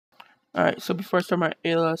Alright, so before I start my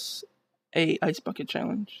ALS Ice Bucket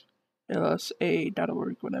Challenge,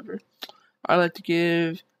 ALSA.org, whatever, I'd like to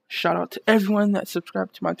give a shout out to everyone that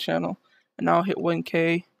subscribed to my channel. And now I'll hit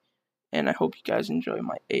 1K, and I hope you guys enjoy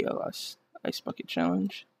my ALS Ice Bucket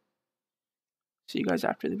Challenge. See you guys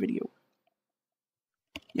after the video.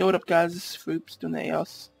 Yo, what up guys, this is Foops doing the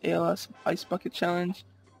ALS Ice Bucket Challenge.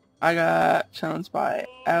 I got challenged by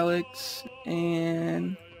Alex,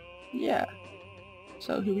 and yeah.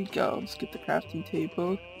 So here we go. Let's get the crafting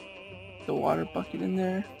table, the water bucket in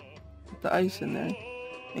there, put the ice in there.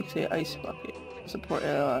 Makes it ice bucket. Support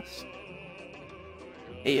ALS.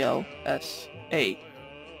 ALSA.org.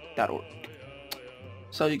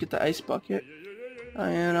 So you get the ice bucket,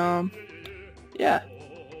 and yeah.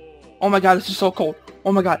 Oh my god, this is so cold.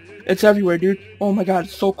 Oh my god, it's everywhere, dude. Oh my god,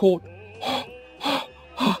 it's so cold. I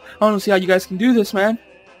don't see how you guys can do this, man.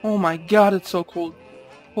 Oh my god, it's so cold.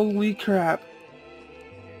 Holy crap.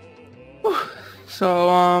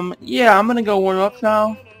 So, yeah, I'm gonna go warm up now.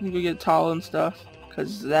 I'm gonna go get a towel and stuff,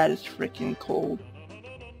 because that is freaking cold.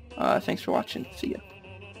 Thanks for watching. See ya.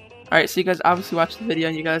 Alright, so you guys obviously watched the video,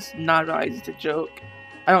 and you guys not realize it's a joke.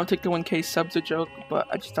 I don't take the 1K subs a joke, but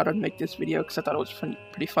I just thought I'd make this video because I thought it was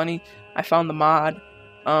pretty funny. I found the mod.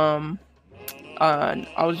 I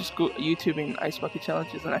was just YouTubing Ice Bucket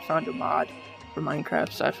Challenges, and I found a mod for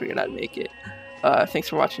Minecraft, so I figured I'd make it. Thanks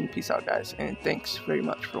for watching. Peace out, guys, and thanks very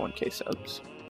much for 1K subs.